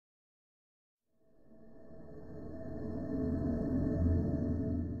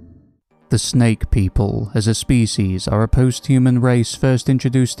The snake people, as a species, are a post-human race first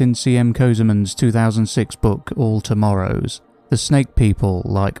introduced in C.M. Kosemen's 2006 book, All Tomorrows. The snake people,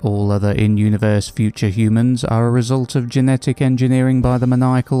 like all other in-universe future humans, are a result of genetic engineering by the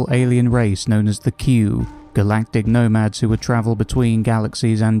maniacal alien race known as the Q, galactic nomads who would travel between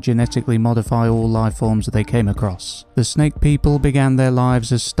galaxies and genetically modify all life forms they came across. The snake people began their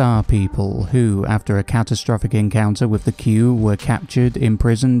lives as star people who, after a catastrophic encounter with the Q, were captured,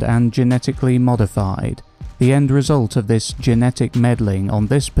 imprisoned and genetically modified. The end result of this genetic meddling on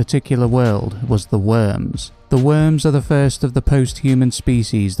this particular world was the worms. The worms are the first of the post-human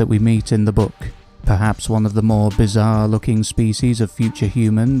species that we meet in the book. Perhaps one of the more bizarre-looking species of future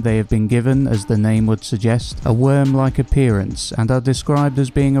human, they have been given, as the name would suggest, a worm-like appearance and are described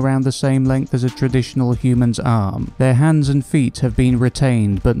as being around the same length as a traditional human's arm. Their hands and feet have been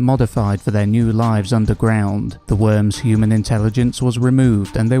retained but modified for their new lives underground. The worms' human intelligence was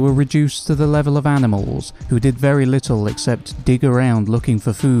removed and they were reduced to the level of animals, who did very little except dig around looking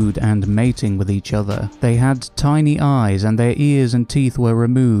for food and mating with each other. They had tiny eyes and their ears and teeth were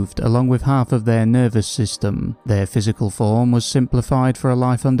removed, along with half of their nervous system. Their physical form was simplified for a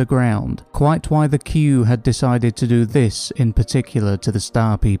life underground. Quite why the Q had decided to do this in particular to the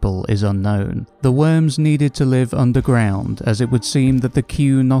star people is unknown. The worms needed to live underground, as it would seem that the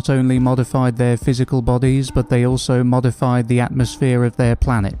Q not only modified their physical bodies, but they also modified the atmosphere of their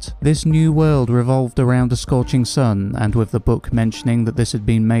planet. This new world revolved around a scorching sun, and with the book mentioning that this had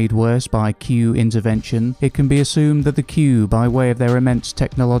been made worse by Q intervention, it can be assumed that the Q, by way of their immense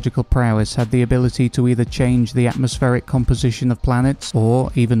technological prowess, had the ability to either change the atmospheric composition of planets,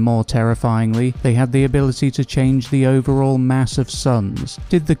 or, even more terrifyingly, they had the ability to change the overall mass of suns.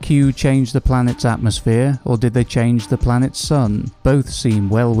 Did the Q change the planet's atmosphere, or did they change the planet's sun? Both seem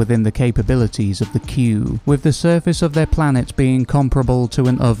well within the capabilities of the Q. With the surface of their planet being comparable to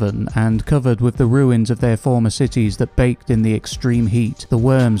an oven, and covered with the ruins of their former cities that baked in the extreme heat, the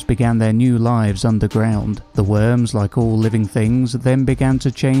worms began their new lives underground. The worms, like all living things, then began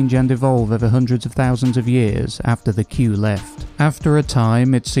to change and evolve over hundreds of thousands of years after the Q left. After a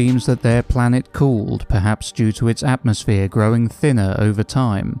time, it seems that their planet cooled, perhaps due to its atmosphere growing thinner over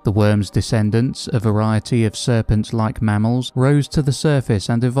time. The worms' descendants, a variety of serpent-like mammals, rose to the surface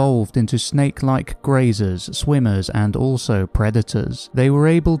and evolved into snake-like grazers, swimmers, and also predators. They were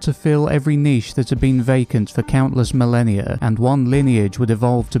able to fill every niche that had been vacant for countless millennia, and one lineage would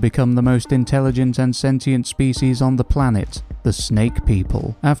evolve to become the most intelligent and sentient species on the planet, the snake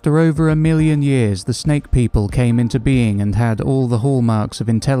people. After over 1 million years, the snake people came into being and had all the hallmarks of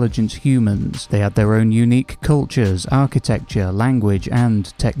intelligent humans. They had their own unique cultures, architecture, language, and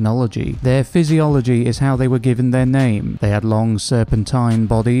technology. Their physiology is how they were given their name. They had long serpentine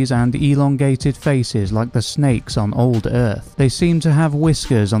bodies and elongated faces like the snakes on old Earth. They seemed to have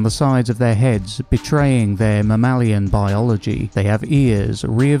whiskers on the sides of their heads, betraying their mammalian biology. They have ears,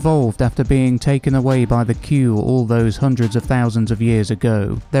 re-evolved after being taken away by the Q all those hundreds of thousands of years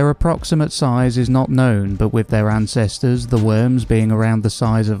ago. Their approximate size is not known, but with their ancestors, the worms, being around the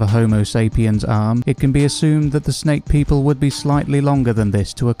size of a Homo sapiens arm, it can be assumed that the snake people would be slightly longer than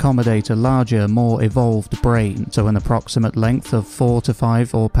this to accommodate a larger, more evolved brain, so an approximate length of 4 to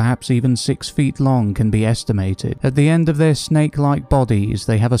 5 or perhaps even 6 feet long can be estimated. At the end of their snake-like bodies,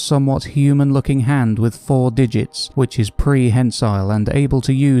 they have a somewhat human-looking hand with 4 digits, which is prehensile and able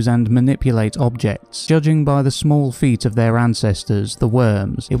to use and manipulate objects. Judging by the small feet of their ancestors, the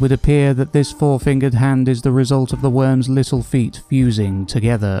worms, it would appear that this 4-fingered hand is the result of the worm's little feet fusing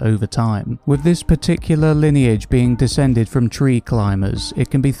together over time. With this particular lineage being descended from tree climbers, it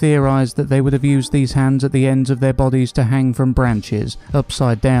can be theorized that they would have used these hands at the ends of their bodies to hang from branches,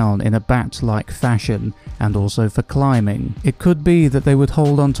 upside down in a bat-like fashion, and also for climbing. It could be that they would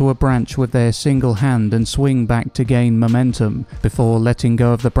hold onto a branch with their single hand and swing back to gain momentum, before letting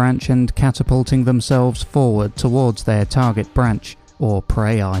go of the branch and catapulting themselves forward towards their target branch or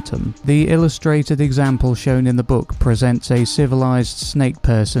prey item. The illustrated example shown in the book presents a civilized snake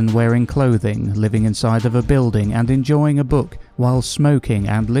person wearing clothing, living inside of a building and enjoying a book while smoking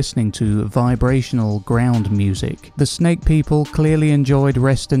and listening to vibrational ground music. The snake people clearly enjoyed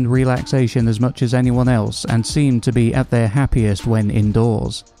rest and relaxation as much as anyone else and seemed to be at their happiest when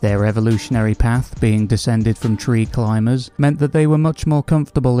indoors. Their evolutionary path, being descended from tree climbers, meant that they were much more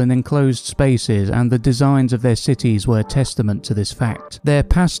comfortable in enclosed spaces, and the designs of their cities were testament to this fact. fact. Their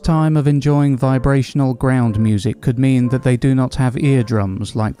pastime of enjoying vibrational ground music could mean that they do not have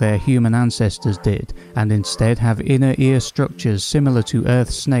eardrums like their human ancestors did, and instead have inner ear structures similar to earth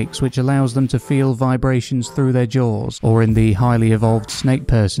snakes, which allows them to feel vibrations through their jaws, or in the highly evolved snake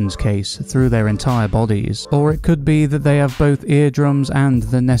person's case, through their entire bodies. Or it could be that they have both eardrums and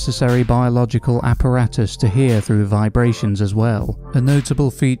the necessary biological apparatus to hear through vibrations as well. A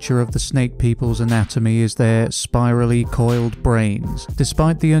notable feature of the snake people's anatomy is their spirally coiled brains.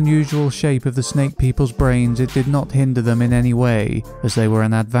 Despite the unusual shape of the snake people's brains, it did not hinder them in any way, as they were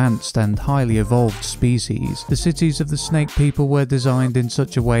an advanced and highly evolved species. The cities of the snake people were designed in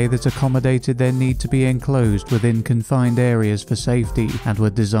such a way that accommodated their need to be enclosed within confined areas for safety, and were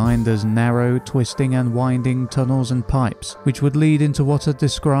designed as narrow, twisting and winding tunnels and pipes, which would lead into what are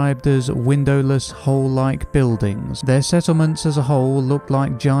described as windowless, hole-like buildings. Their settlements as a whole looked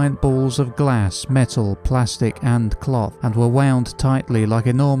like giant balls of glass, metal, plastic and cloth, and were wound tightly like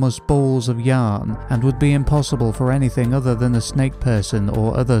enormous balls of yarn, and would be impossible for anything other than a snake person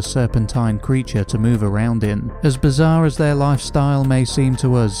or other serpentine creature to move around in. As bizarre as their lifestyle may seem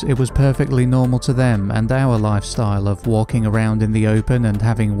to us, it was perfectly normal to them, and our lifestyle of walking around in the open and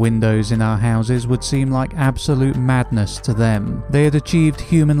having windows in our houses would seem like absolute madness to them. They had achieved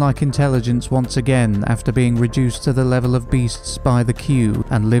human-like intelligence once again after being reduced to the level of beasts by the Q,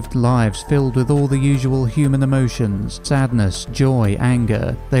 and lived lives filled with all the usual human emotions, sadness, joy,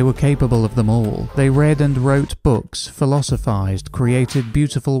 anger. They were capable of them all. They read and wrote books, philosophized, created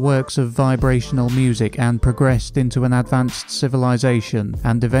beautiful works of vibrational music, and progressed into an advanced civilization,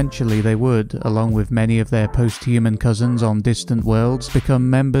 and eventually they would, along with many of their post-human cousins on distant worlds, become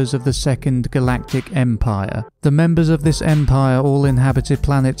members of the Second Galactic Empire. The members of this empire all inhabited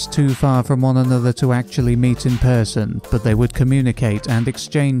planets too far from one another to actually meet in person, but they would communicate and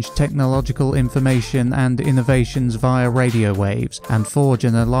exchange technological information and innovations via radio waves, and forge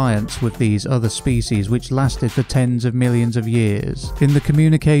an alliance with these other species which lasted for tens of millions of years. In the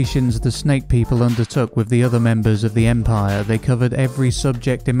communications the snake people undertook with the other members of the empire, they covered every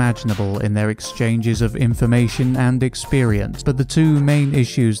subject imaginable in their exchanges of information and experience, but the two main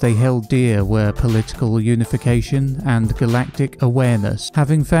issues they held dear were political unification and galactic awareness.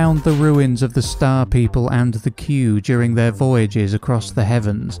 Having found the ruins of the Star People and the Q during their voyages across the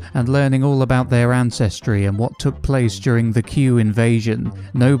heavens, and learning all about their ancestry and what took place during the Q invasion,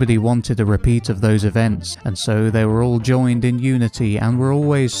 nobody wanted a repeat of those events, and so they were all joined in unity and were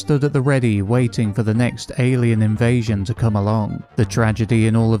always stood at the ready waiting for the next alien invasion to come along. The tragedy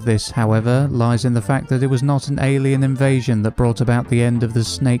in all of this, however, lies in the fact that it was not an alien invasion that brought about the end of the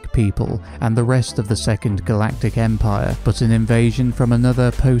snake people and the rest of the Second Galactic Empire, but an invasion from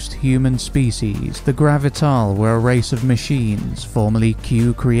another post-human species. The Gravital were a race of machines, formerly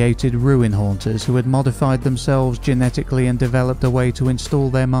Q-created ruin haunters who had modified themselves genetically and developed a way to install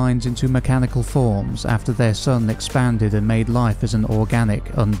their minds into mechanical forms after their sun expanded and made life as an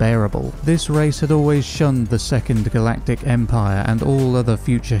organic unbearable. This race had always shunned the Second Galactic Empire and all other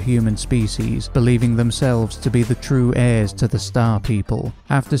future human species, believing themselves to be the true heirs to the Star People.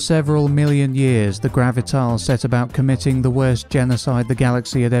 After several million years, the Gravital set about committing the worst genocide the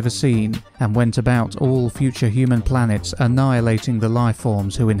galaxy had ever seen, and went about all future human planets annihilating the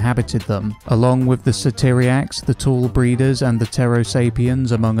lifeforms who inhabited them. Along with the Satyriacs, the Tool Breeders and the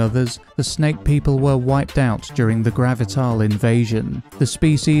Pterosapiens, among others, the snake people were wiped out during the Gravital invasion. The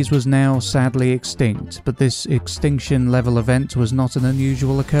species was now sadly extinct, but this extinction-level event was not an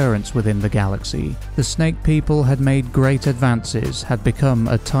unusual occurrence within the galaxy. The snake people had made great advances, had become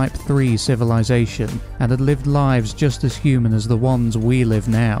a Type 3 civilization, and had lived lives just as human as the ones we live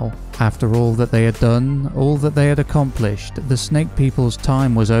now. After all that they had done, all that they had accomplished, the snake people's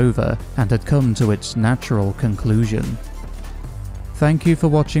time was over and had come to its natural conclusion. Thank you for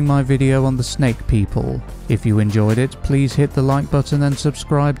watching my video on the snake people. If you enjoyed it, please hit the like button and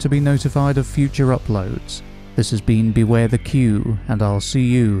subscribe to be notified of future uploads. This has been Beware the Q, and I'll see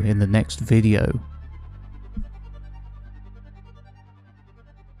you in the next video.